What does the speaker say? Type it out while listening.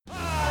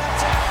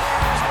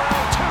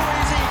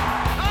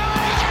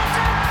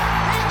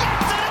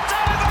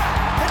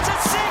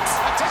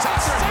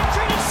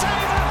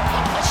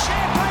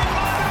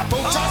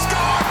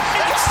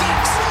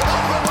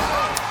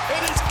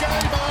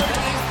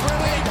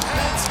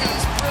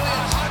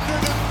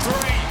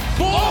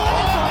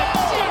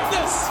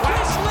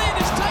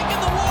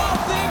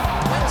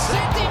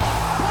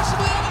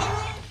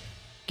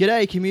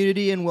G'day,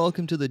 community, and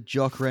welcome to the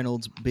Jock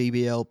Reynolds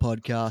BBL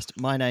podcast.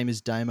 My name is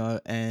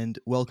Damo, and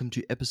welcome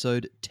to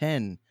episode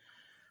 10.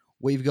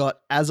 We've got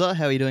Azza.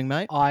 How are you doing,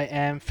 mate? I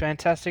am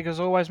fantastic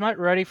as always, mate.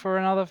 Ready for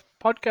another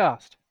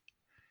podcast.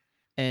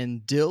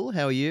 And Dill,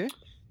 how are you?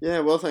 Yeah,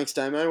 well, thanks,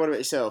 Damo. What about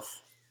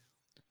yourself?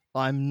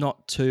 I'm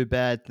not too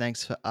bad,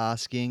 thanks for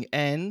asking.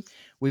 And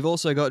we've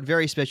also got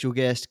very special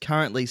guest,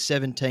 currently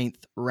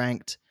 17th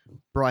ranked,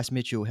 Bryce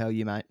Mitchell. How are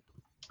you, mate?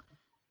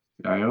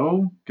 G'day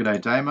all. G'day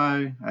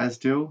Damo,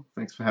 Asdil.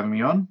 Thanks for having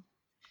me on.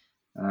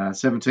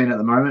 17 at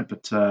the moment,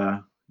 but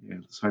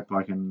let's hope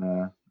I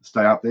can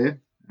stay up there.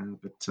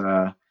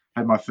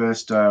 Had my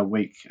first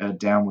week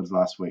downwards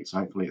last week, so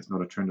hopefully it's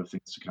not a trend of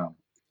things to come.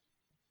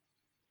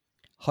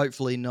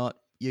 Hopefully not.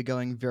 You're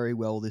going very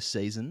well this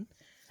season.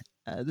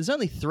 There's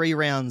only 3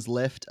 rounds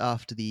left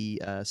after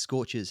the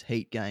Scorchers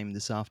Heat game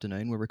this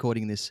afternoon. We're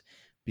recording this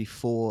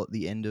before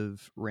the end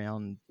of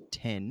round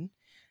 10.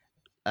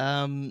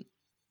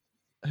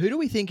 Who do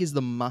we think is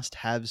the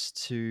must-haves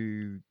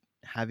to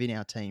have in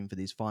our team for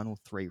these final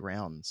 3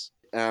 rounds?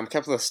 A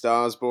couple of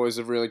Stars boys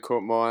have really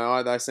caught my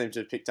eye. They seem to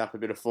have picked up a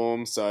bit of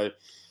form, so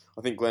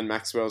I think Glenn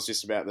Maxwell's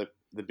just about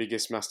the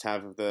biggest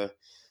must-have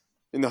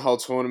in the whole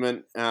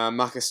tournament.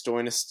 Marcus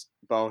Stoinis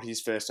bowled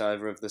his first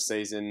over of the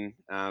season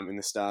in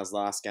the Stars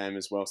last game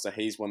as well, so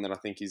he's one that I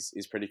think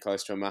is pretty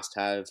close to a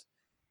must-have.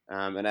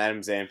 And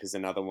Adam Zamp is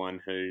another one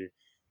who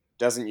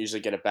doesn't usually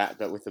get a bat,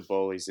 but with the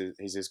ball, he's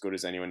as good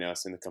as anyone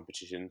else in the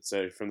competition.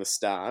 So from the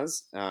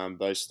Stars,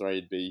 those three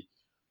would be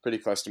pretty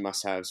close to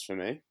must-haves for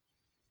me.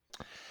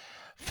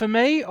 For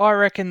me, I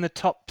reckon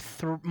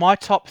my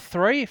top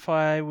three, if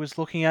I was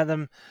looking at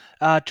them,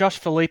 Josh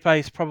Felipe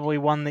is probably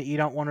one that you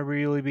don't want to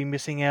really be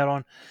missing out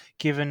on,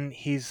 given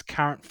his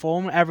current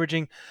form.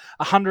 Averaging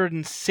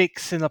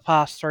 106 in the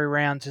past 3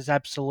 rounds is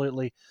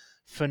absolutely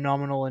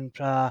phenomenal, and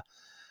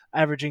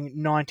averaging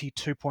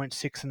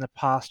 92.6 in the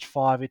past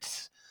 5.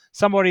 It's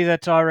somebody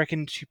that I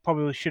reckon she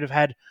probably should have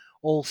had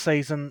all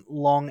season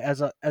long as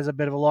a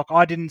bit of a lock.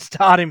 I didn't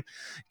start him,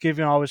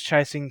 given I was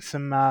chasing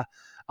some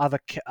other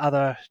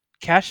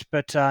cash,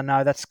 but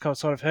no, that's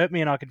sort of hurt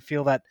me, and I can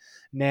feel that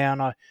now,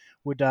 and I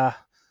would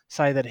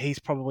say that he's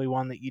probably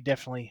one that you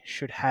definitely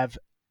should have.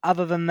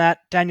 Other than that,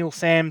 Daniel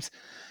Sams,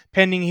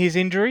 pending his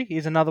injury,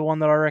 is another one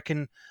that I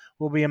reckon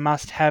will be a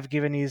must-have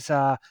given his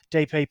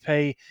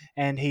DPP,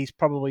 and he's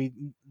probably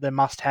the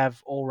must-have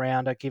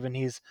all-rounder given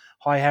his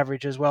high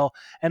average as well.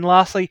 And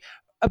lastly,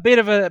 a bit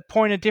of a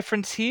point of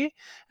difference here.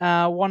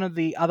 One of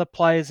the other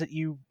players that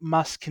you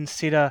must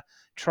consider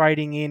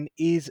trading in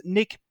is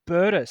Nick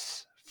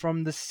Burtis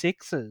from the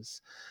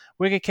Sixers.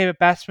 Wicketkeeper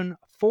batsman,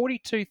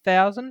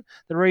 42,000.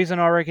 The reason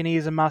I reckon he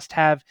is a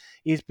must-have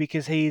is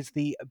because he is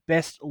the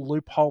best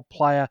loophole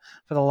player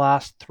for the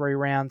last 3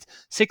 rounds.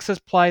 Sixers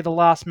play the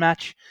last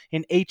match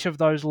in each of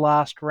those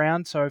last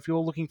rounds, so if you're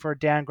looking for a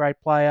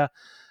downgrade player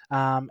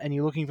and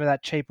you're looking for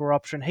that cheaper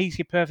option, he's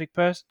your perfect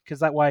person, because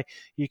that way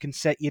you can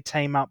set your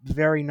team up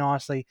very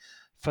nicely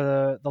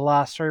for the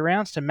last 3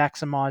 rounds to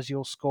maximise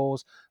your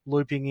scores,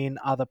 looping in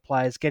other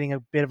players, getting a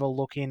bit of a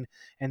look in,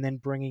 and then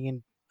bringing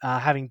in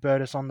having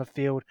Burtis on the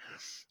field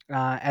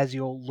as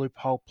your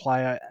loophole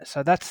player.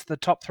 So that's the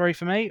top 3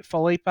 for me: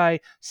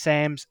 Felipe,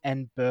 Sams,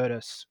 and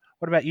Burtis.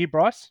 What about you,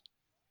 Bryce?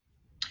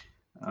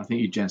 I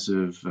think you gents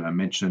have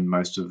mentioned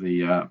most of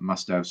the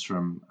must-haves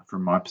from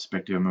my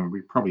perspective. I mean,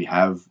 we probably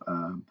have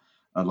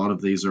a lot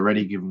of these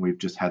already, given we've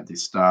just had the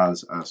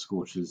Stars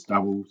Scorchers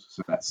double.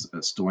 So that's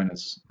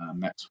Stoinis,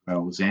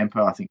 Maxwell,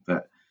 Zampa. I think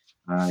that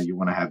you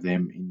want to have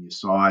them in your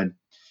side.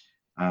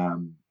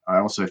 I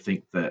also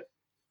think that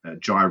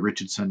Jai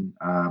Richardson,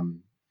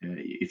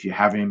 if you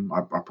have him,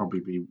 I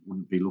probably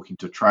wouldn't be looking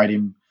to trade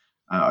him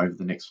over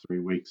the next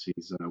 3 weeks.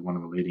 He's one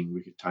of the leading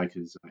wicket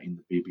takers in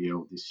the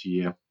BBL this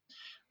year.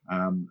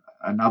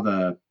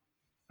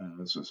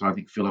 So I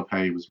think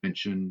Philippe was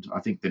mentioned. I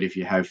think that if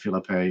you have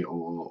Philippe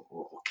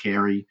or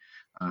Carey,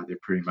 they're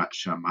pretty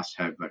much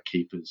must-have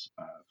keepers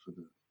for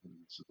the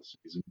rest of the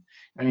season.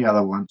 Any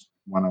other one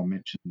I'll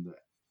mention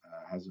that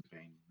hasn't been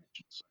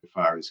mentioned so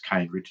far is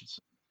Kane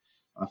Richardson.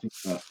 I think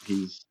that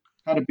he's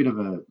had a bit of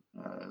a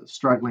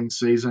struggling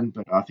season,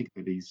 but I think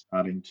that he's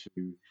starting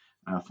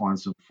to find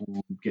some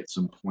form, get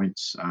some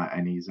points,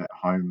 and he's at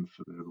home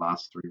for the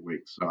last 3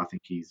 weeks. So I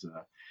think he's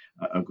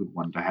a good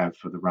one to have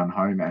for the run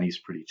home, and he's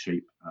pretty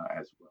cheap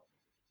as well.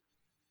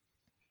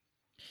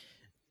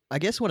 I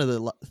guess one of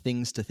the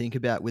things to think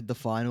about with the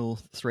final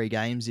 3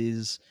 games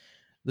is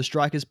the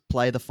Strikers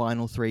play the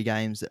final 3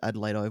 games at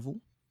Adelaide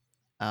Oval.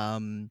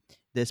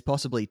 There's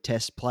possibly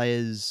test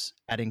players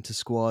adding to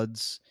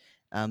squads.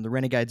 The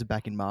Renegades are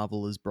back in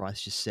Marvel, as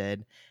Bryce just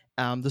said.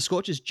 The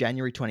Scorchers'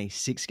 January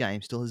 26th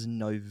game still has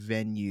no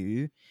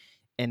venue,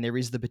 and there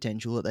is the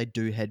potential that they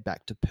do head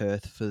back to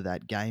Perth for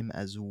that game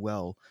as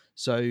well.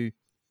 So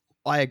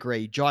I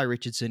agree. Jai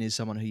Richardson is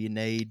someone who you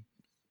need.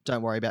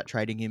 Don't worry about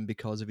trading him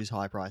because of his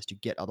high price to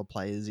get other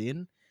players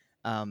in.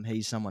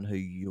 He's someone who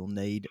you'll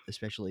need,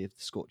 especially if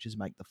the Scorchers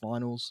make the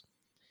finals.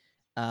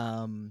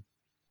 I'm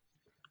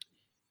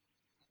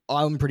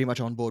pretty much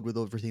on board with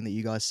everything that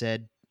you guys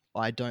said.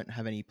 I don't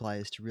have any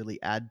players to really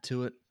add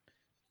to it.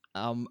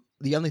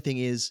 The only thing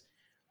is,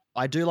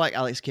 I do like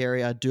Alex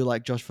Carey, I do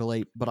like Josh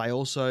Philippe, but I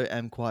also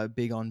am quite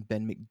big on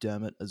Ben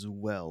McDermott as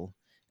well.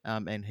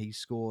 And he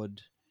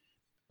scored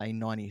a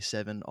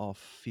 97 off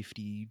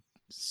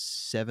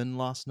 57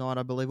 last night,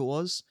 I believe it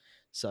was.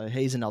 So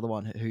he's another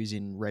one who's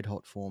in red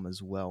hot form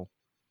as well.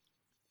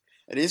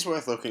 It is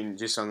worth looking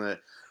just on the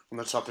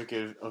topic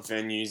of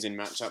venues and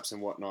matchups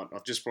and whatnot.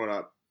 I've just brought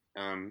up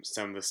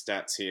some of the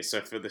stats here.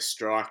 So for the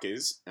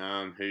strikers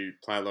who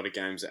play a lot of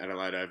games at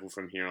Adelaide Oval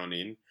from here on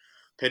in,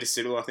 Peter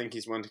Siddle, I think,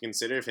 is one to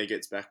consider if he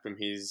gets back from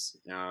his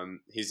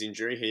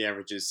injury. He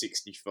averages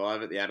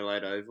 65 at the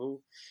Adelaide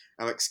Oval.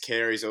 Alex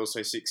Carey is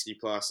also 60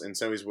 plus, and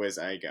so is Wes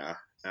Agar.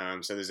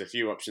 So there's a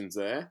few options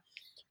there.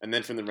 And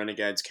then from the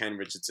Renegades, Kane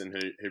Richardson,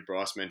 who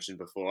Bryce mentioned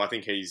before, I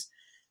think he's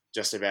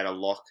just about a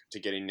lock to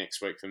get in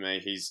next week for me.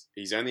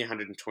 He's only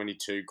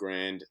 122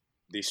 grand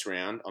this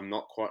round. I'm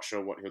not quite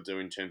sure what he'll do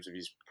in terms of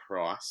his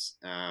price.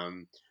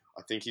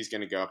 I think he's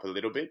going to go up a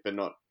little bit, but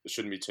it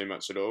shouldn't be too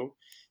much at all.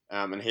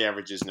 And he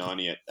averages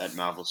 90 at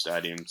Marvel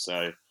Stadium,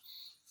 so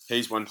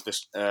he's one for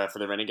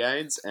the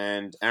Renegades.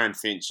 And Aaron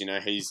Finch,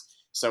 he's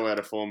so out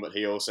of form, but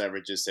he also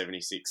averages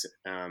 76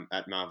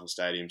 at Marvel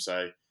Stadium.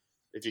 So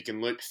if you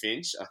can loop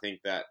Finch, I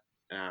think that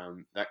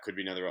that could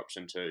be another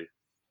option too.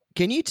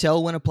 Can you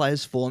tell when a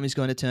player's form is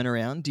going to turn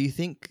around? Do you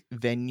think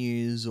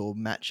venues or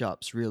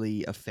matchups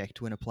really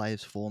affect when a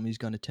player's form is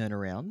going to turn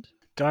around?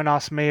 Don't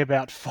ask me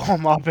about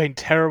form. I've been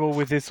terrible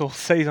with this all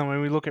season.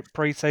 When we look at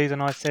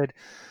pre-season, I said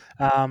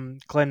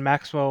Glenn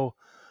Maxwell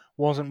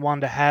wasn't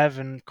one to have,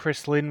 and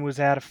Chris Lynn was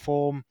out of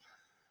form.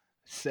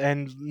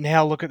 And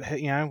now look at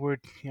we're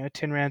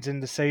 10 rounds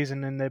into the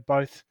season, and they're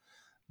both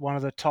one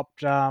of the top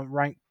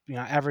ranked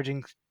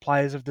averaging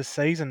players of the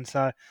season.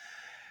 So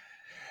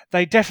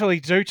they definitely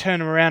do turn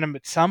them around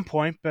at some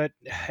point, but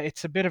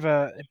it's a bit of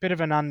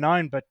an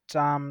unknown. But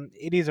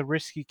it is a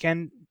risk you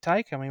can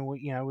take. I mean,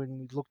 when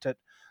we looked at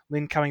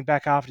Lynn coming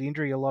back after the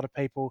injury, a lot of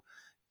people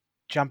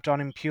jumped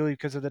on him purely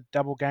because of the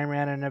double game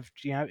round, and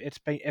it's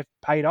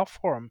paid off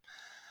for him.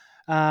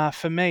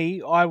 For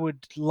me, I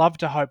would love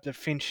to hope that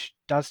Finch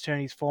does turn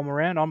his form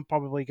around. I'm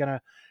probably going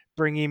to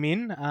bring him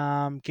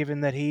in,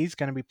 given that he is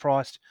going to be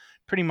priced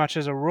pretty much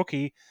as a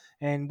rookie,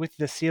 and with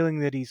the ceiling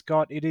that he's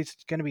got, it is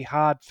going to be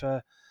hard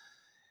for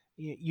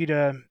you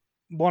to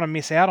want to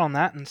miss out on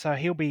that. And so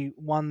he'll be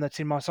one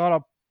that's in my side. I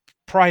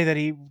pray that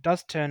he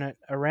does turn it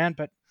around,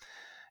 but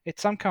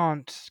it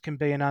sometimes can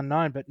be an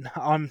unknown. But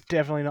I'm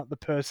definitely not the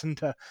person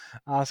to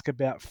ask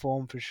about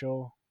form for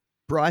sure.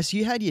 Bryce,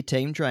 you had your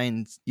team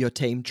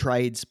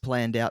trades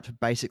planned out for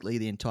basically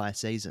the entire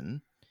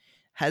season.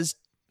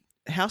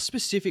 How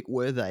specific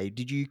were they?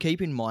 Did you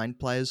keep in mind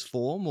players'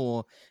 form,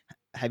 or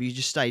have you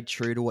just stayed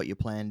true to what you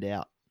planned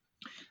out?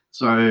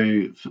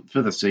 So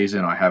for the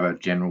season, I have a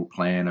general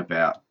plan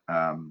about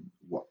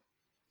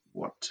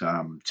what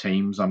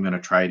teams I'm going to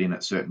trade in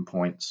at certain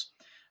points,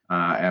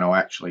 and I'll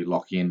actually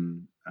lock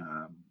in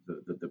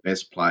the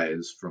best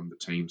players from the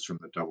teams from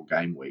the double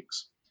game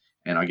weeks.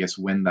 And I guess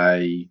when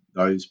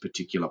those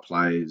particular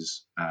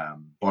players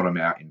bottom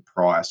out in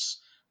price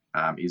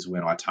is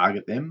when I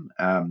target them.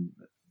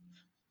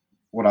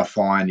 What I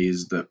find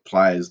is that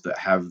players that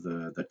have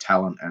the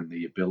talent and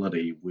the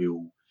ability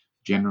will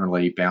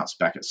generally bounce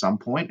back at some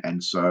point,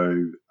 and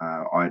so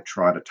I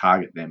try to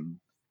target them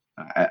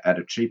at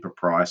a cheaper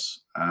price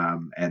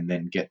and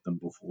then get them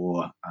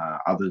before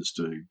others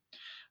do.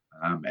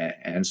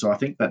 And so I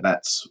think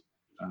that's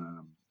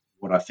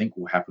what I think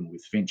will happen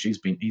with Finch. He's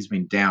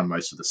been down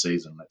most of the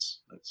season.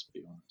 Let's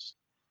be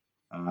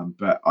honest.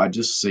 But I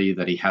just see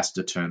that he has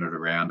to turn it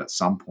around at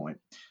some point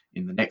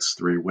in the next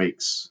 3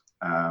 weeks.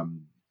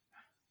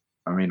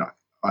 I mean,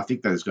 I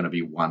think there's going to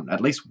be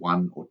at least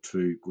one or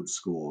two good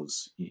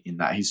scores in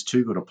that. He's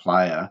too good a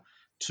player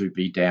to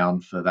be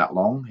down for that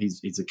long.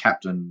 He's a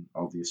captain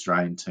of the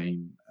Australian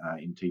team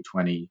in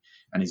T20,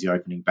 and he's the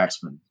opening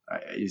batsman.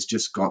 He's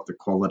just got the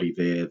quality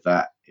there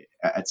that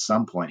at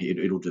some point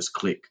it'll just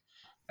click,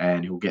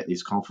 and he'll get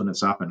his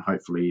confidence up, and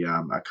hopefully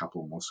a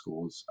couple more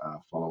scores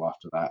follow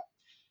after that.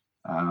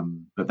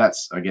 But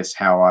that's, I guess,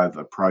 how I've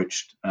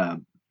approached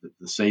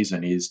the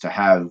season, is to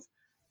have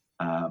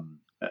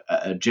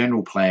a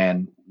general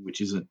plan which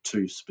isn't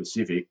too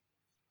specific,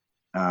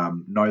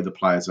 know the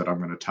players that I'm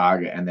going to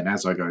target, and then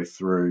as I go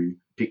through,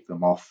 pick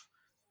them off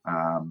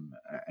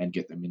and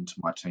get them into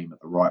my team at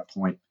the right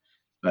point,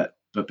 but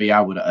be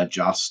able to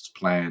adjust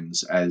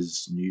plans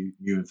as new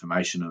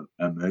information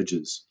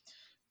emerges.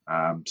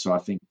 So I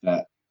think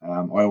that I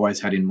always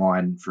had in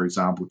mind, for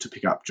example, to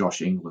pick up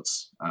Josh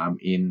Inglis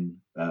in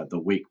the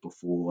week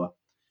before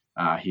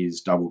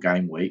his double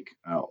game week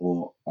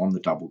or on the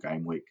double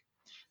game week.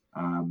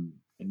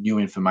 New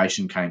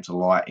information came to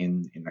light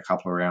in a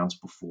couple of rounds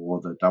before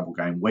the double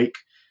game week,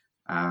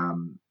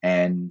 and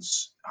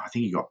I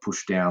think he got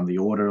pushed down the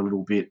order a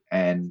little bit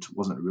and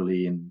wasn't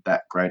really in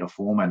that great a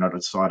form, and I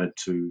decided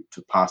to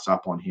pass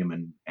up on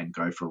him and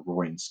go for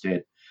Roy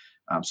instead.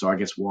 So I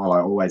guess while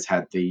I always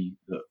had the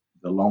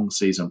long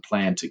season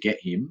plan to get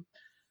him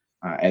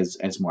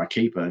as my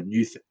keeper,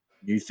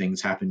 new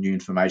things happen, new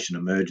information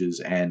emerges,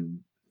 and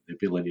the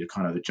ability to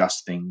kind of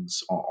adjust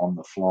things on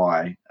the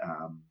fly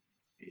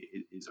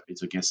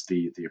is I guess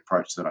the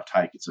approach that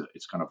I take.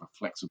 It's kind of a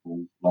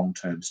flexible long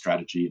term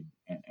strategy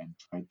and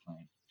trade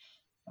plan,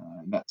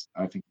 and that's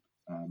I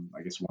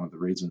guess one of the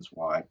reasons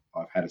why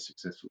I've had a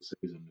successful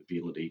season, the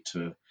ability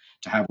to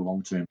have a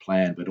long term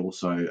plan, but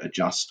also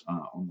adjust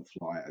on the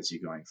fly as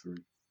you're going through.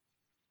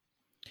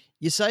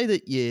 You say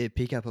that you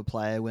pick up a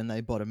player when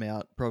they bottom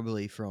out,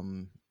 probably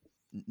from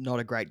not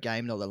a great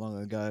game not that long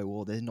ago,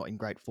 or they're not in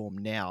great form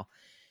now.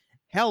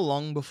 How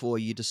long before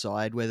you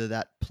decide whether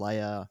that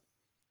player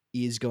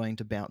is going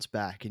to bounce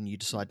back and you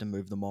decide to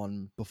move them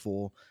on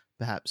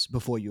perhaps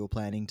before you were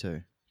planning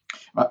to?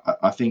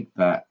 I think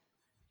that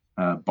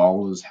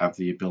bowlers have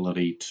the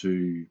ability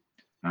to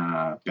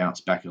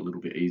bounce back a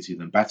little bit easier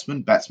than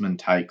batsmen. Batsmen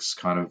takes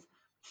kind of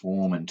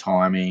form and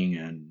timing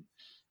and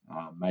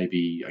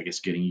maybe, I guess,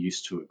 getting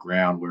used to a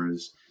ground,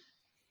 whereas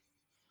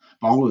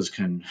bowlers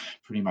can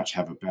pretty much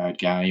have a bad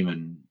game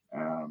and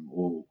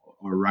or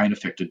a rain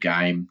affected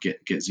game,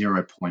 get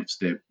 0 points.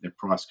 Their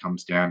price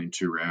comes down in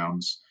 2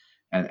 rounds,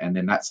 and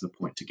then that's the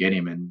point to get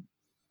him. And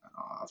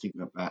I think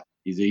that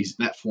is easy.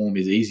 That form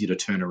is easier to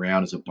turn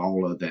around as a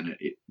bowler than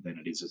it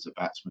is as a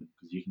batsman,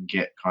 because you can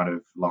get kind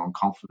of low on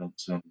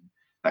confidence and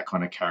that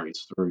kind of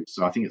carries through.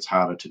 So I think it's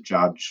harder to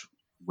judge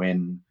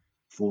when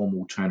form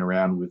will turn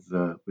around with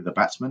a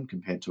batsman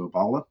compared to a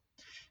bowler.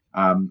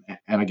 And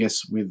I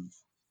guess with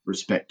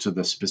respect to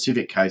the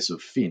specific case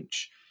of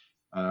Finch,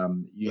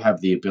 you have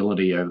the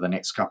ability over the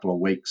next couple of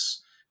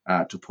weeks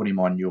to put him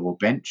on your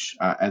bench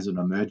as an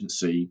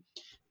emergency.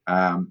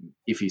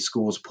 If he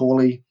scores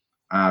poorly,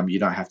 you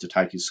don't have to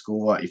take his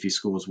score. If he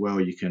scores well,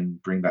 you can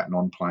bring that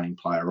non-playing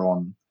player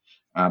on.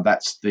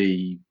 That's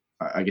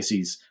I guess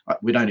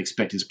we don't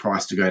expect his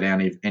price to go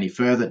down any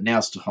further.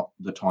 Now's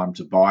the time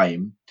to buy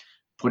him,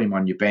 put him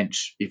on your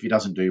bench. If he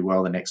doesn't do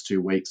well the next 2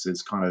 weeks,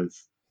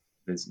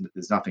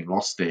 there's nothing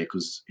lost there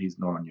because he's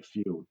not on your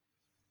field.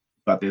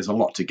 But there's a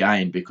lot to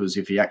gain, because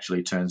if he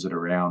actually turns it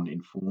around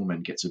in form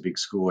and gets a big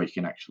score, you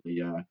can actually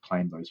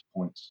claim those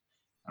points.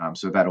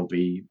 So that'll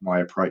be my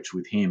approach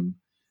with him,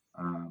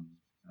 um,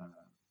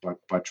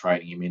 by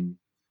trading him in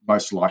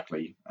most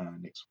likely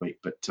next week.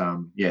 But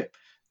yeah,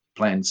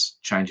 plans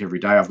change every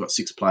day. I've got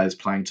 6 players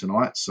playing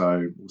tonight,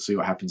 so we'll see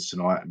what happens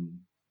tonight and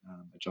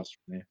adjust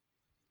from there.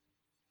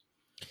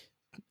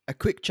 A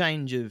quick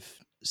change of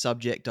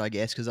subject, I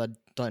guess, because I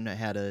don't know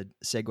how to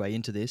segue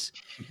into this.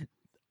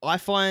 I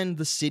find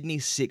the Sydney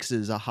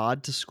Sixers are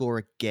hard to score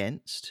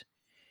against,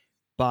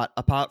 but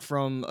apart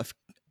from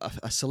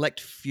a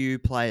select few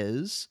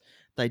players,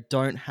 they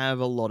don't have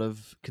a lot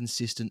of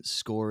consistent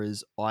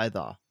scorers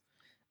either.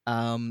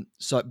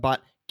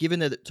 But given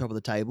they're at the top of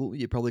the table,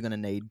 you're probably going to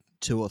need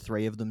 2 or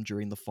 3 of them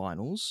during the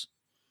finals.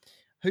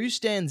 Who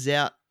stands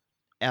out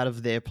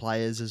of their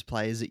players as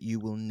players that you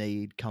will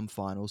need come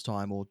finals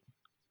time or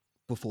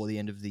before the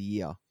end of the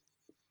year?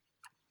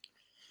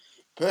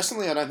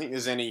 Personally, I don't think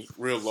there's any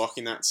real lock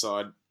in that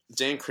side.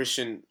 Dan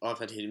Christian, I've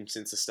had him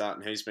since the start,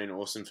 and he's been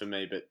awesome for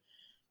me. But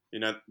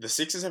the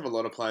Sixers have a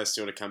lot of players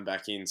still to come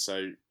back in.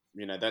 So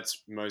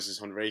that's Moses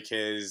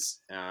Henriquez,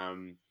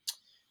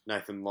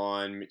 Nathan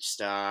Lyon, Mitch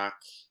Starc,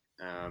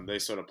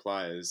 these sort of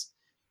players.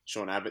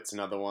 Sean Abbott's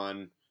another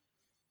one.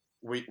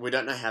 We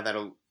don't know how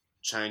that'll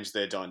change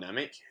their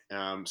dynamic.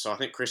 So I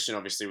think Christian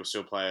obviously will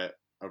still play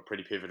a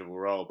pretty pivotal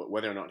role, but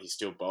whether or not he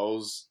still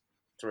bowls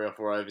 3 or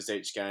 4 overs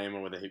each game,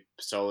 or whether he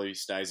solely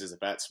stays as a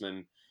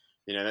batsman,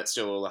 that's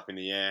still all up in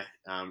the air.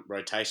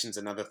 Rotation's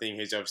another thing.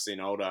 He's obviously an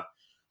older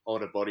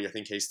body. I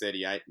think he's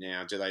 38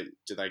 now. Do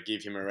they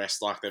give him a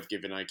rest like they've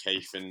given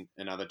O'Keefe and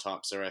other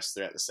types of rest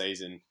throughout the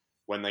season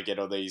when they get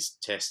all these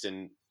Test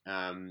and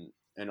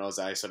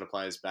Aussies sort of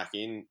players back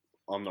in?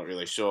 I'm not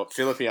really sure.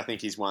 Philippe, I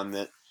think, he's one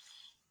that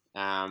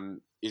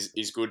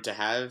is good to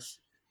have.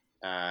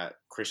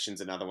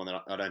 Christian's another one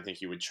that I don't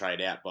think you would trade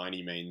out by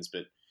any means,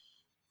 but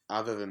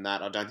other than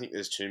that, I don't think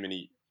there's too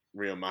many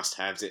real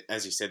must-haves.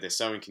 As you said, they're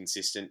so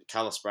inconsistent.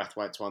 Carlos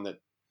Brathwaite's one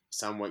that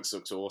some weeks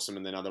looks awesome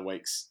and then other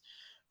weeks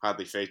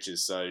hardly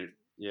features. So,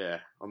 yeah,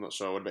 I'm not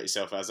sure. What about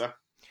yourself, Azza?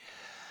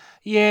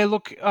 Yeah,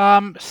 look,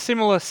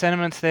 similar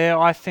sentiments there.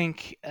 I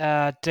think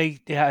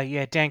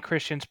Dan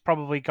Christian's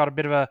probably got a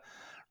bit of a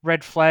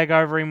red flag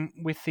over him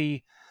with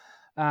the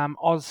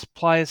Oz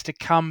players to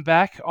come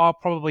back. I'll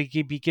probably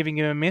be giving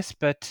him a miss,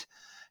 but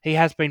he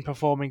has been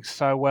performing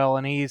so well,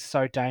 and he is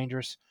so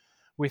dangerous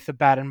with the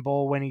bat and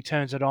ball. When he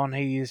turns it on,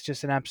 he is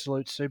just an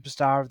absolute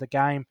superstar of the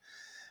game.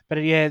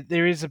 But yeah,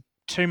 there is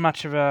too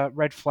much of a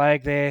red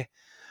flag there.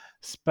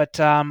 But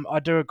I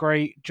do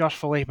agree, Josh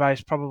Felipe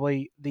is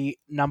probably the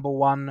number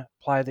one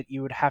player that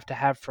you would have to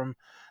have from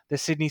the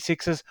Sydney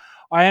Sixers.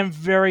 I am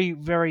very,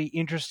 very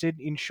interested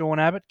in Sean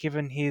Abbott,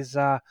 given his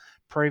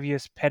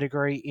previous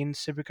pedigree in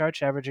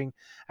Supercoach, averaging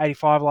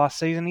 85 last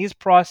season. He is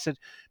priced at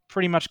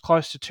pretty much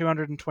close to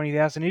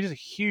 220,000. It is a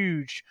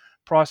huge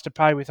price to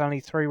pay with only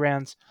 3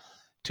 rounds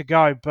to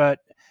go, but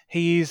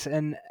he is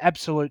an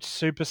absolute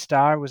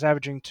superstar. He was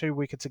averaging 2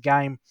 wickets a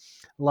game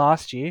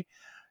last year.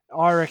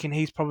 I reckon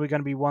he's probably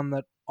going to be one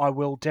that I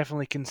will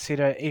definitely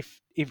consider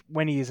if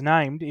when he is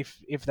named,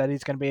 if that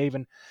is going to be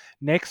even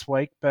next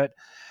week. But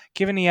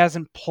given he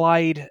hasn't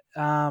played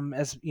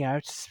as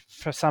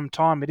for some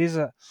time, it is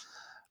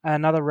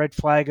another red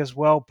flag as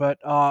well. But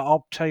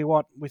I'll tell you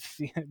what, with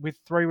with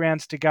 3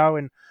 rounds to go,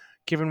 and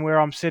given where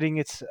I'm sitting,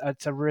 it's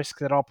a risk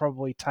that I'll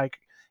probably take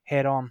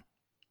head on.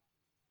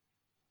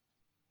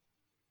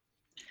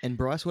 And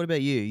Bryce, what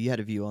about you? You had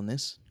a view on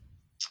this.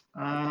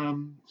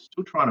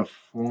 Still trying to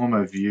form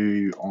a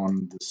view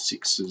on the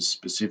Sixers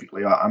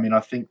specifically. I mean, I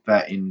think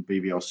that in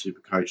BBL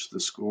Supercoach, the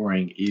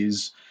scoring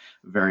is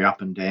very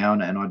up and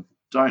down, and I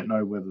don't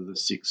know whether the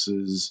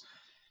Sixers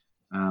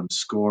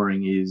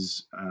scoring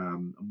is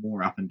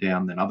more up and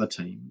down than other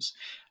teams.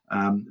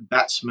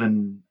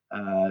 Batsmen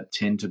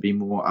tend to be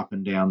more up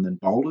and down than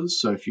bowlers.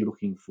 So if you're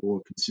looking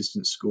for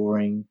consistent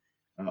scoring,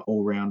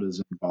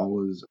 all-rounders and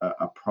bowlers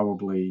are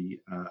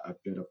probably a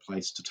better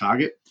place to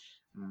target.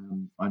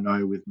 I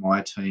know with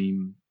my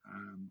team,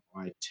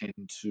 I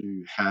tend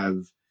to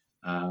have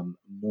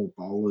more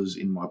bowlers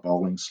in my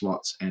bowling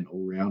slots and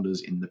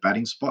all-rounders in the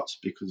batting spots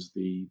because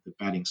the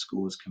batting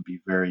scores can be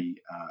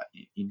very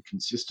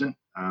inconsistent.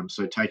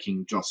 So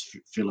taking Josh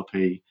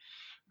Philippe,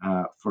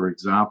 for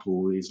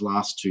example, his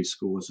last 2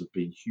 scores have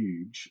been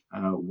huge,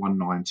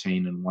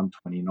 119 and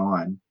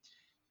 129.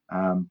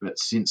 But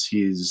since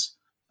his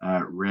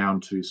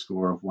round 2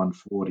 score of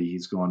 140,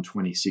 he's gone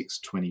 26,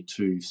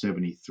 22,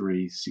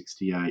 73,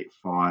 68,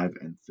 5,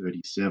 and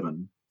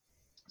 37.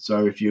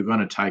 So if you're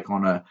going to take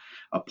on a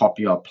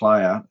popular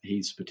player,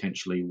 he's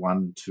potentially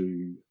one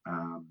to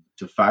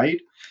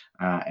fade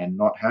and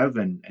not have,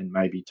 and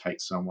maybe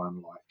take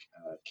someone like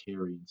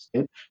Carey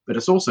instead. But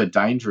it's also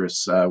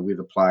dangerous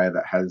with a player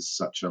that has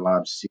such a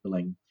large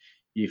ceiling.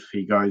 If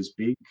he goes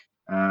big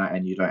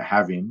and you don't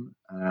have him,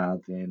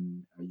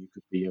 then you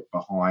could be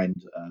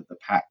behind the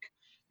pack.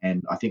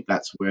 And I think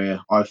that's where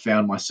I've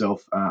found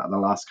myself the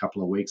last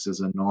couple of weeks as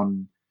a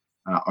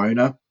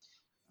non-owner.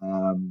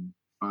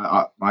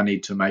 I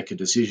need to make a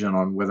decision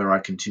on whether I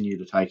continue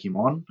to take him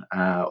on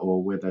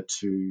or whether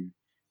to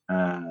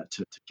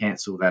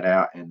cancel that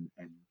out and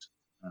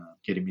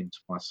get him into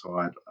my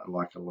side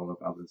like a lot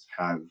of others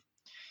have.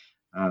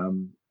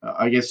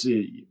 I guess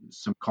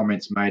some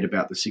comments made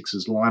about the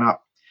Sixers lineup.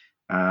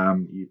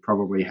 You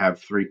probably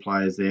have 3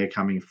 players there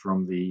coming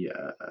from the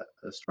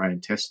Australian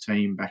Test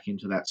team back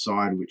into that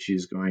side, which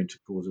is going to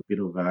cause a bit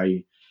of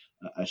a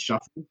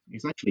shuffle.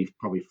 It's actually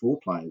probably 4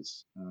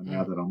 players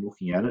now that I'm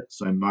looking at it.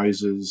 So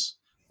Moses,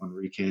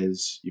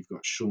 Enriquez, you've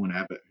got Sean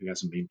Abbott, who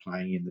hasn't been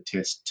playing in the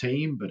Test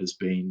team but has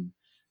been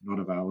not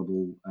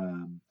available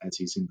as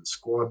he's in the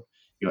squad.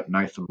 You've got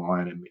Nathan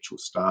Lyon and Mitchell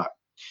Starc.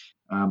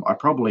 I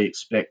probably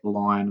expect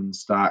Lyon and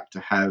Starc to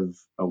have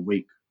a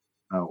week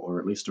or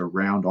at least a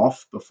round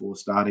off before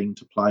starting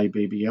to play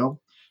BBL,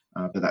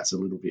 but that's a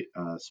little bit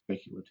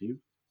speculative.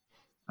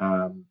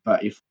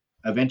 But if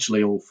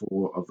eventually all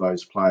 4 of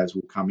those players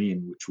will come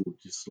in, which will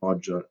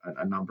dislodge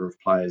a number of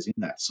players in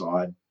that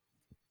side.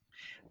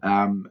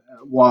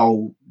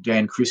 While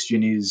Dan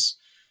Christian is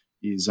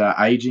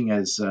aging,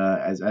 as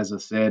I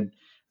said,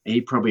 he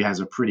probably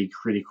has a pretty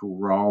critical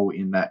role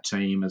in that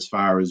team as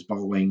far as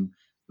bowling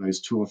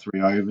those 2 or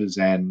 3 overs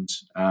and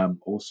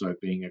also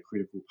being a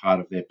critical part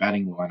of their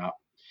batting lineup.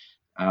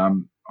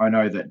 I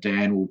know that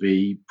Dan will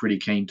be pretty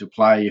keen to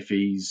play if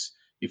he's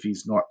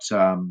not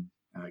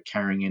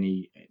carrying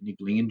any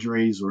niggling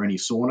injuries or any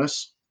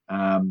soreness.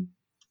 But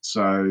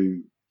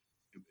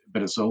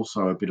it's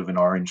also a bit of an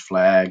orange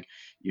flag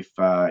if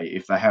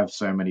they have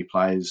so many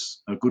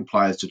players, good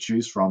players to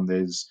choose from.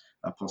 There's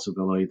a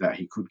possibility that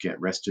he could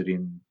get rested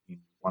in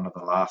one of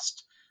the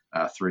last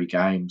 3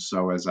 games.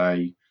 So as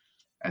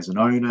an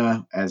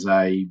owner, as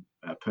a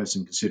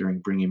person considering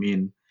bringing him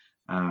in,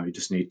 you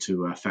just need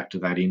to factor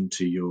that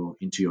into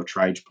your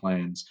trade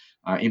plans.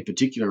 In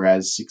particular,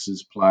 as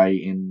Sixers play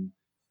in,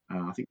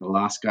 I think the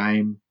last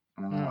game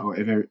of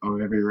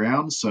every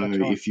round. So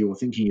right. if you're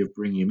thinking of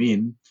bringing him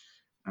in,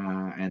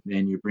 and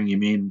then you bring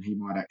him in, he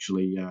might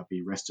actually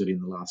be rested in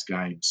the last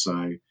game.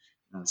 So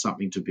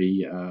something to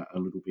be a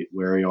little bit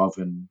wary of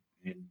and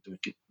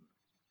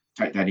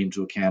take that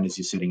into account as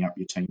you're setting up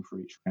your team for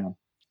each round.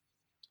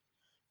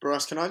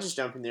 Bryce, can I just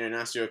jump in there and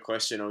ask you a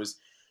question? I was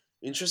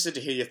interested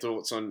to hear your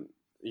thoughts on.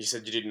 You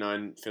said you didn't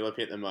own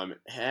Philippe at the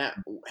moment.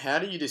 How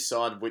do you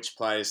decide which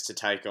players to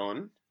take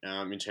on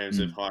in terms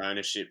of high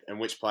ownership, and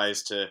which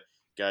players to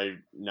go?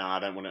 No, I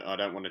don't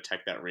want to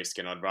take that risk,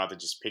 and I'd rather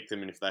just pick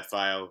them. And if they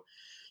fail,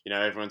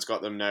 everyone's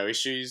got them, no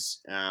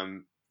issues.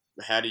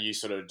 How do you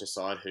sort of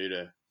decide who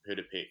to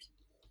pick?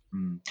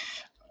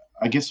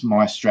 I guess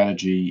my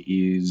strategy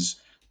is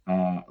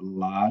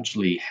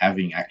largely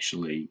having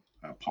actually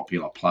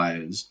popular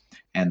players,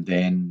 and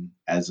then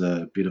as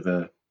a bit of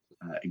a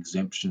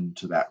exemption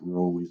to that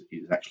rule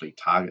is actually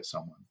target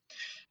someone.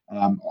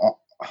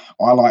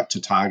 I like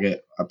to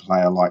target a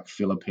player like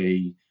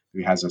Philippe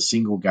who has a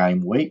single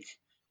game week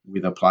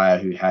with a player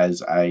who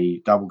has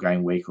a double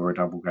game week or a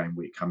double game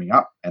week coming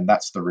up, and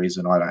that's the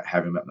reason I don't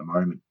have him at the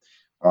moment.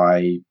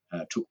 I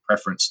took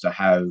preference to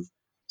have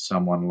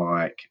someone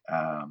like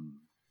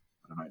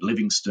don't know,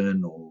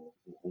 Livingston or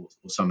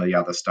some of the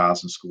other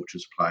Stars and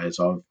Scorchers players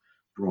I've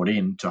brought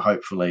in to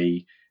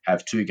hopefully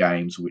have 2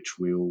 games which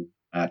will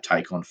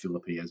take on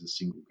Philippe as a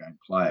single game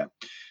player.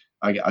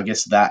 I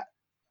guess that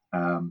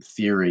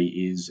theory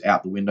is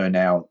out the window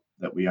now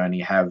that we only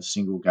have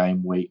single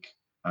game week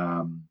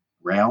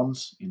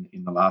rounds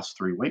in the last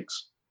 3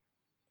 weeks.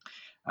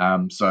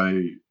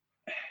 So,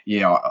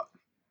 yeah,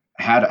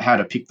 how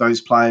to pick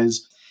those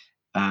players.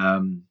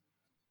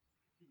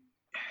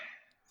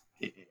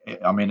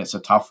 It's a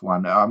tough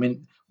one.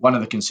 One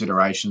of the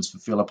considerations for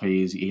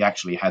Philippe is he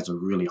actually has a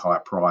really high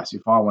price.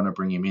 If I want to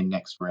bring him in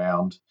next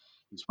round,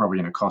 it's probably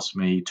going to cost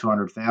me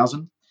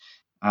 200,000.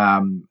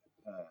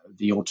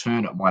 The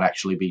alternate might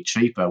actually be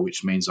cheaper,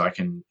 which means I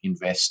can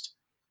invest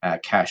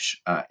cash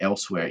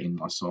elsewhere in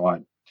my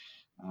side.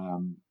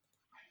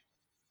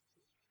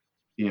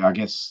 I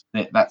guess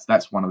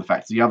that's one of the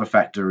factors. The other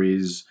factor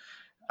is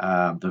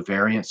the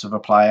variance of a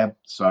player.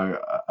 So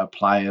a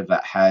player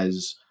that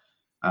has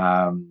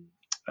the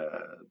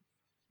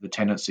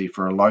tendency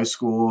for a low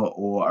score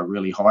or a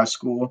really high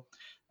score,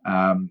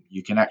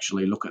 you can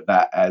actually look at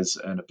that as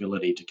an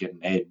ability to get an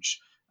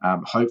edge.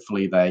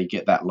 Hopefully they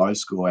get that low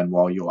score, and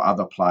while your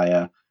other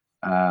player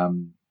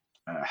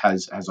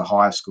has a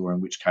higher score,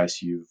 in which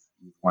case you've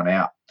won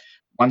out.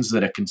 Ones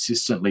that are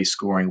consistently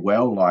scoring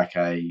well, like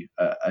a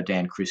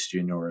Dan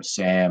Christian or a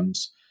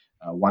Sams,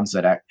 ones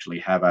that actually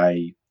have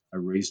a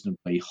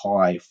reasonably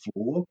high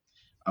floor,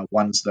 are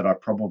ones that I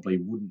probably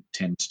wouldn't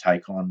tend to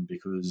take on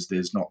because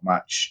there's not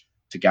much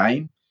to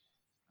gain.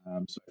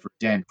 So for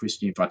Dan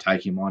Christian, if I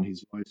take him on,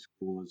 his low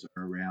scores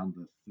are around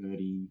the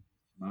 30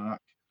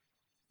 mark.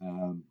 He's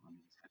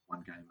had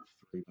 1 game of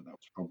 3, but that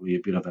was probably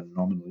a bit of an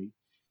anomaly.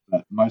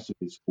 But most of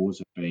his scores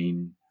have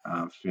been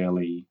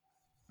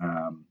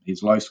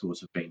his low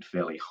scores have been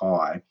fairly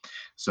high.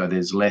 So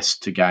there's less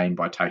to gain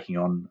by taking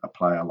on a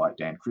player like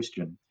Dan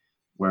Christian.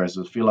 Whereas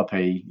with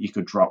Philippe, you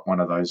could drop one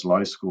of those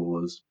low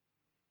scores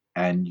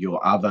and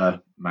your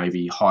other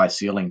maybe high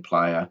ceiling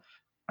player,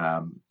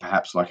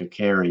 perhaps like a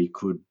Carey,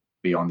 could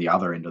be on the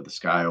other end of the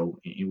scale,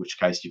 in which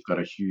case you've got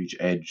a huge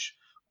edge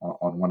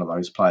on one of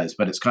those players.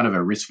 But it's kind of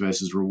a risk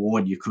versus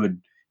reward. You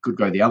could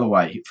go the other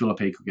way.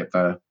 Philippe could get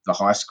the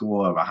high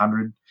score of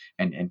 100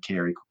 and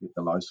Carey could get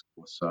the low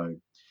score. So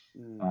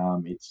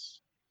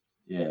it's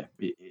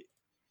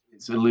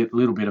a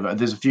little bit of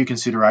there's a few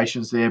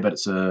considerations there, but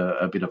it's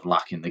a bit of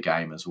luck in the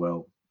game as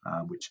well,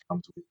 which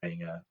comes with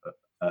being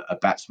a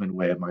batsman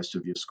where most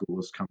of your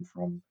scores come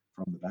from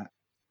the bat.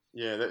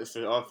 Yeah,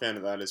 I've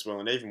found that as well,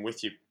 and even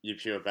with your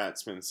pure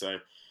batsmen. So,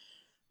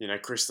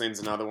 Chris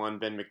Lynn's another one,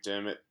 Ben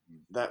McDermott.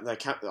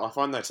 I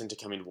find they tend to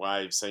come in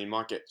waves. So you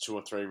might get 2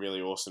 or 3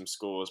 really awesome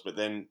scores, but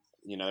then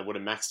they would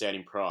have maxed out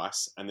in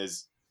price, and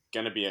there's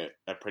going to be a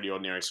pretty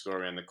ordinary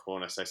score around the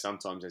corner. So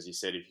sometimes, as you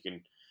said, if you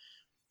can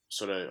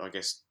sort of, I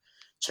guess,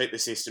 cheat the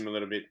system a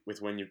little bit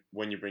with when you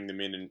bring them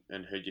in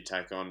and who you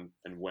take on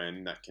and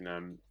when, that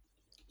can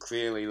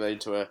clearly lead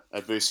to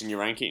a boost in your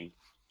ranking.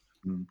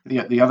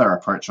 The other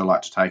approach I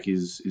like to take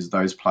is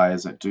those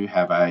players that do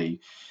have a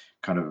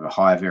kind of a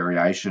high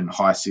variation,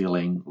 high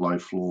ceiling, low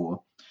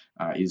floor,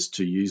 is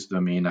to use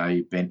them in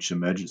a bench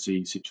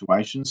emergency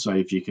situation. So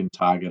if you can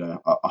target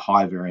a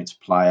high variance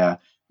player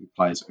who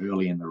plays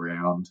early in the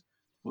round,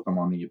 put them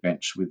on your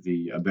bench with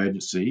the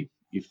emergency.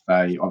 If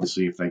they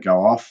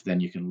go off, then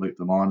you can loop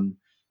them on.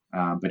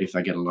 But if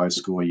they get a low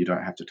score, you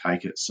don't have to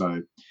take it.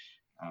 So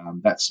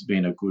that's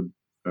been a good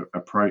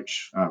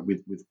approach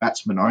with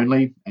batsmen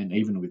only, and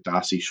even with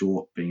Darcy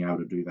Short being able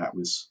to do that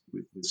with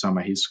some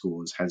of his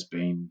scores has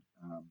been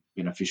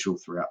beneficial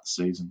throughout the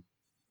season.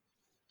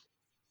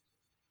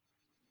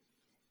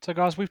 So,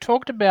 guys, we've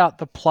talked about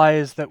the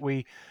players that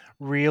we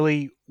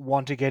really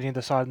want to get in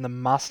the side and the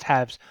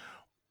must-haves.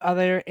 Are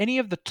there any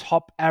of the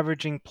top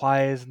averaging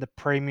players and the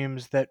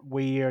premiums that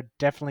we are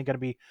definitely going to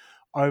be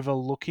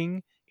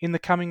overlooking in the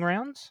coming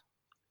rounds?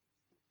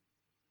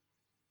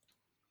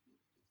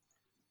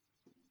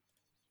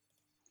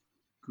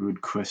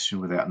 Good question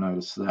without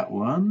notice, that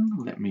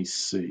one. Let me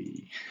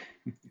see.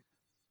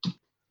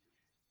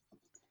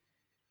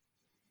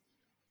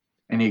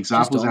 Any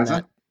examples,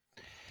 Azza?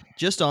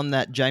 Just on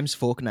that, James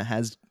Faulkner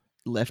has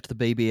left the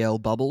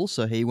BBL bubble,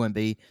 so he won't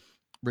be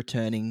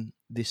returning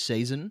this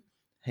season.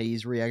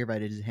 He's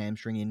re-aggravated his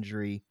hamstring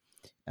injury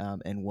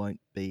and won't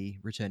be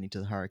returning to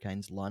the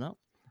Hurricanes lineup.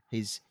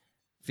 He's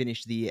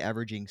finished the year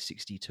averaging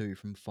 62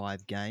 from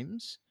 5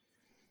 games.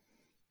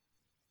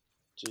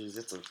 Jeez,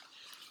 that's a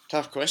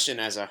tough question,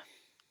 Azza.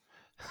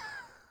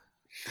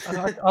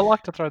 I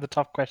like to throw the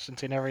tough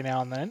questions in every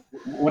now and then.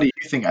 What do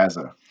you think,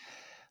 Azza?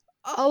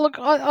 Look,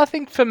 I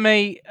think for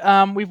me,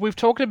 we've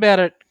talked about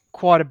it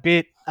quite a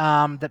bit,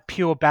 that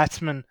pure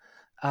batsmen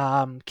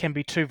can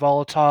be too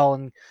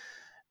volatile,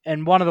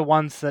 and one of the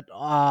ones that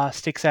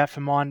sticks out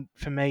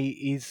for me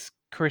is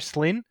Chris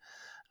Lynn.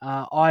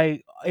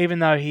 Even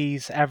though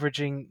he's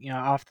averaging,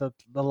 after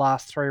the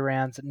last 3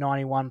 rounds at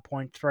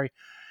 91.3,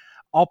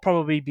 I'll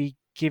probably be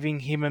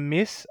giving him a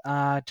miss,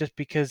 just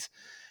because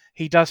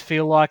he does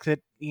feel like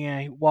that.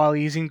 While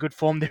he's in good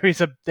form, there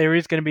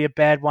is going to be a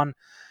bad one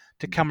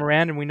to come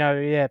around, and we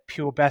know,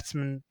 pure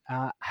batsmen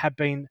have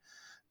been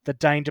the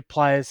danger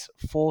players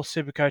for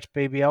Supercoach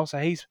BBL, so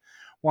he's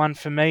one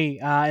for me.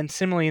 And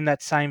similarly in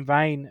that same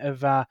vein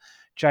of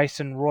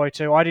Jason Roy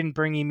too, I didn't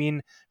bring him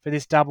in for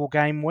this double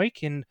game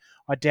week, and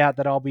I doubt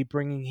that I'll be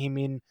bringing him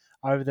in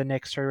over the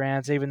next 3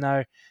 rounds, even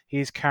though he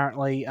is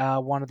currently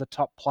one of the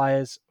top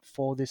players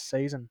for this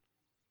season.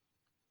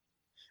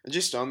 And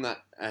just on that,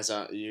 as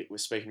you were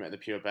speaking about the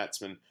pure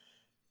batsmen,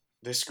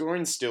 the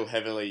scoring still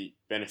heavily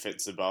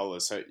benefits the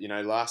bowlers. So,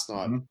 last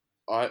night,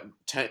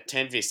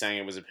 Tanveer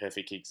Sangha was a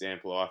perfect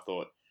example, I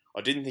thought.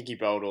 I didn't think he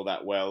bowled all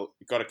that well.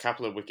 He got a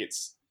couple of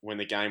wickets when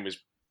the game was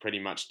pretty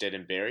much dead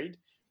and buried.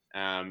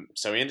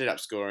 So he ended up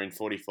scoring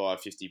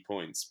 45, 50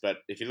 points. But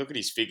if you look at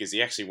his figures,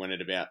 he actually went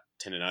at about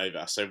 10 and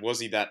over. So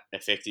was he that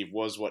effective?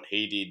 Was what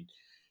he did,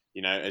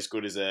 as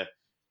good as a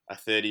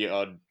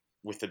 30-odd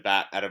with the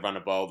bat at a run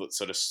of bowl that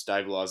sort of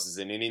stabilises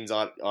an innings?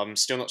 I'm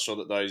still not sure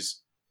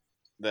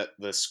that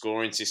the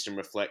scoring system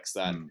reflects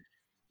that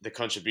the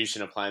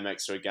contribution a player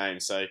makes to a game.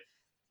 So,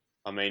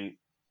 I mean,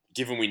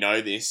 given we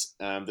know this,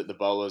 that the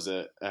bowlers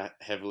are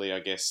heavily, I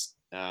guess,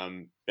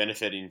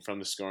 benefiting from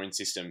the scoring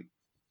system,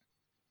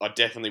 I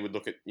definitely would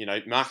look at,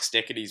 Mark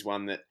Steketty's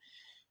one that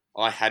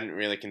I hadn't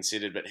really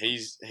considered, but he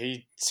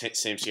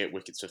seems to get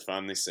wickets for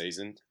fun this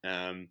season.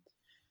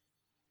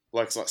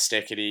 Blokes like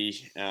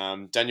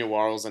Steketty, Daniel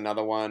Worrell's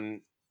another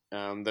one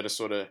that are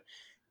sort of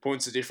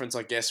points of difference,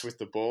 I guess, with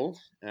the ball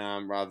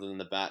rather than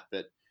the bat.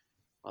 But,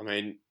 I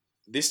mean,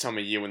 this time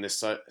of year when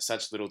there's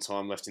such little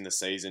time left in the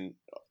season,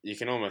 you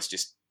can almost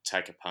just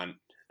take a punt.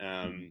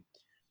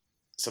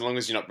 So long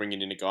as you're not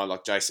bringing in a guy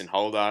like Jason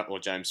Holder or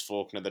James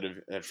Faulkner that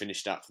have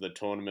finished up for the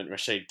tournament,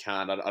 Rashid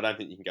Khan, I don't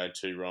think you can go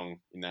too wrong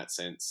in that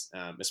sense,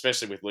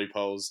 especially with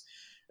loopholes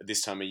at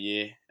this time of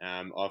year.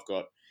 I've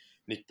got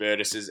Nick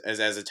Burtis, as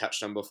I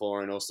touched on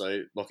before, and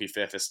also Lockie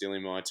Pfeffer still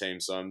in my team.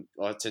 So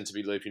I tend to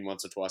be looping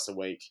once or twice a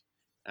week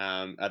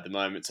at the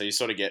moment. So you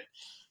sort of get,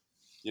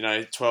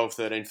 12,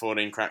 13,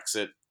 14 cracks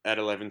at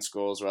 11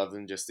 scores rather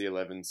than just the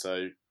 11.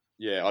 So,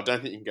 yeah, I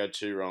don't think you can go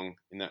too wrong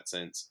in that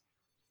sense.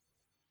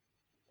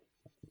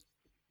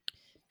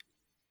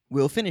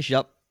 We'll finish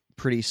up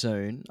pretty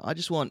soon. I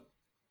just want,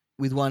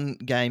 with one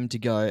game to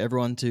go,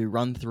 everyone to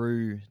run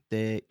through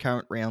their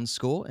current round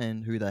score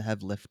and who they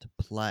have left to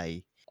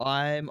play.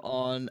 I'm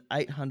on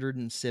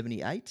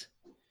 878,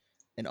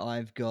 and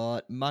I've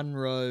got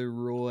Munro,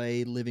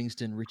 Roy,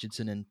 Livingston,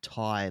 Richardson, and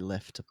Ty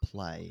left to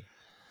play.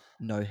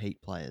 No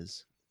Heat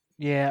players.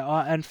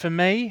 Yeah, and for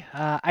me,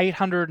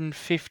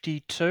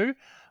 852.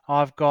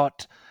 I've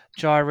got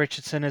Jai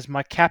Richardson as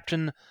my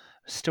captain,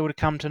 still to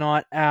come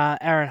tonight.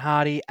 Aaron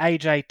Hardy,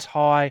 AJ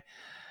Ty,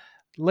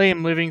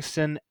 Liam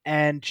Livingston,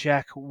 and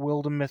Jack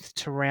Wildermuth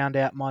to round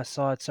out my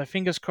side. So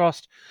fingers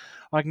crossed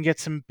I can get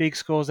some big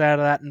scores out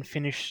of that and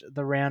finish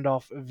the round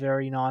off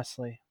very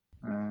nicely.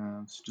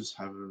 Let's just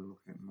have a look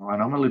at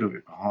mine. I'm a little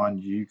bit behind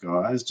you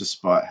guys,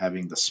 despite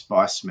having the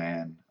Spice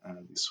Man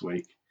this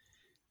week.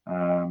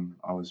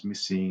 I was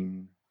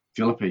missing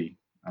Philippi,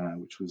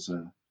 which was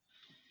a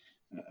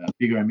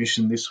big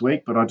omission this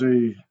week, but I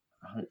do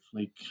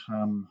hopefully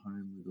come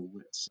home with a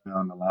wet sail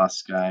in the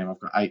last game. I've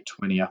got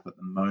 820 up at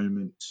the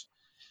moment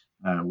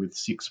with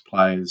 6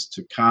 players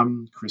to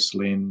come: Chris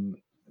Lynn,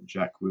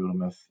 Jack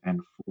Wildermuth, and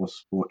 4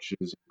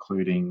 Scorchers,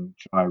 including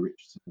Jai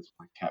Richardson as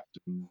my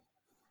captain,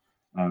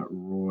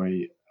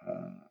 Roy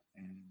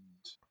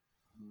and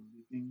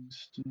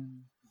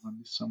Livingston. I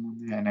missed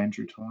someone there, and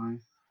Andrew Ty.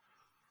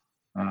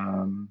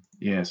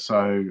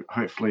 So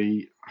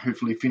hopefully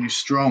finish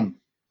strong.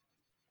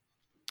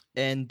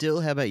 And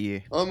Dill, how about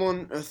you? I'm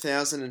on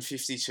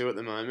 1,052 at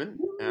the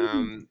moment.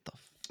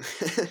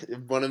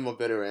 One of my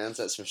better rounds,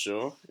 that's for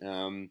sure.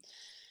 And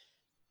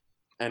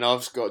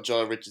I've got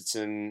Jai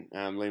Richardson,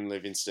 Liam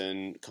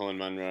Livingston, Colin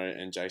Munro,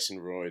 and Jason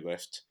Roy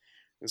left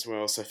as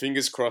well. So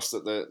fingers crossed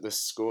that the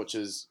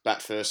Scorchers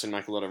bat first and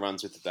make a lot of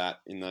runs with the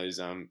bat in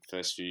those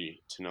first few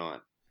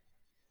tonight.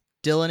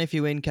 Dylan, if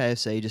you win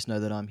KFC, just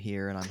know that I'm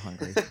here and I'm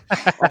hungry.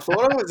 I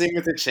thought I was in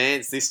with a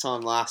chance this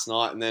time last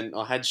night, and then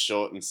I had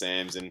Short and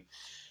Sam's, and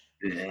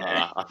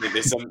I think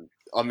there's some.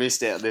 I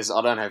missed out.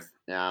 I don't have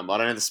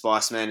the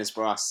Spice Man, as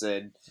Bryce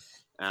said.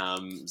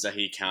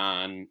 Zahir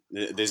Khan.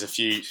 There's a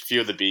few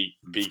of the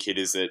big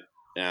hitters that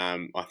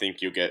I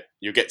think you'll get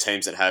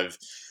teams that have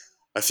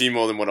a few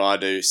more than what I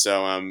do.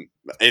 So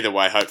either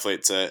way, hopefully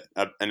it's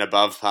an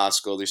above par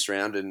score this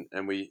round,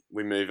 and we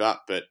move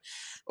up. But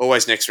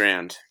always next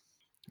round.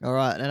 All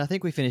right, and I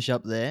think we finish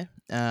up there.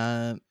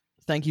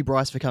 Thank you,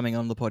 Bryce, for coming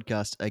on the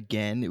podcast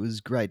again. It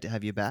was great to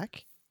have you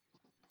back.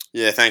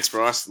 Yeah, thanks,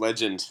 Bryce.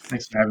 Legend.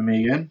 Thanks for having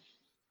me again.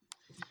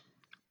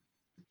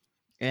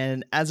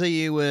 And Azza,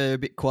 you were a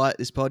bit quiet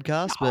this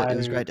podcast, but it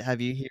was great to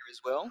have you here as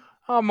well.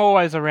 I'm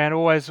always around,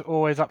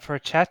 always up for a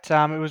chat.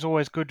 It was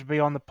always good to be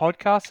on the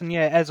podcast. And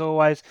yeah, as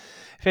always,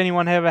 if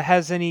anyone ever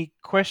has any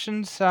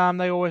questions,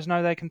 they always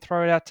know they can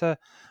throw it out to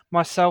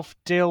myself,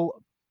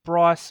 Dill,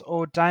 Bryce,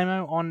 or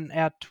Damo on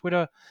our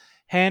Twitter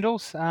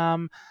handles.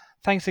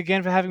 Thanks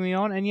again for having me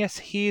on. And yes,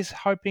 here's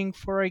hoping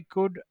for a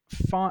good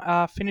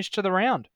finish to the round.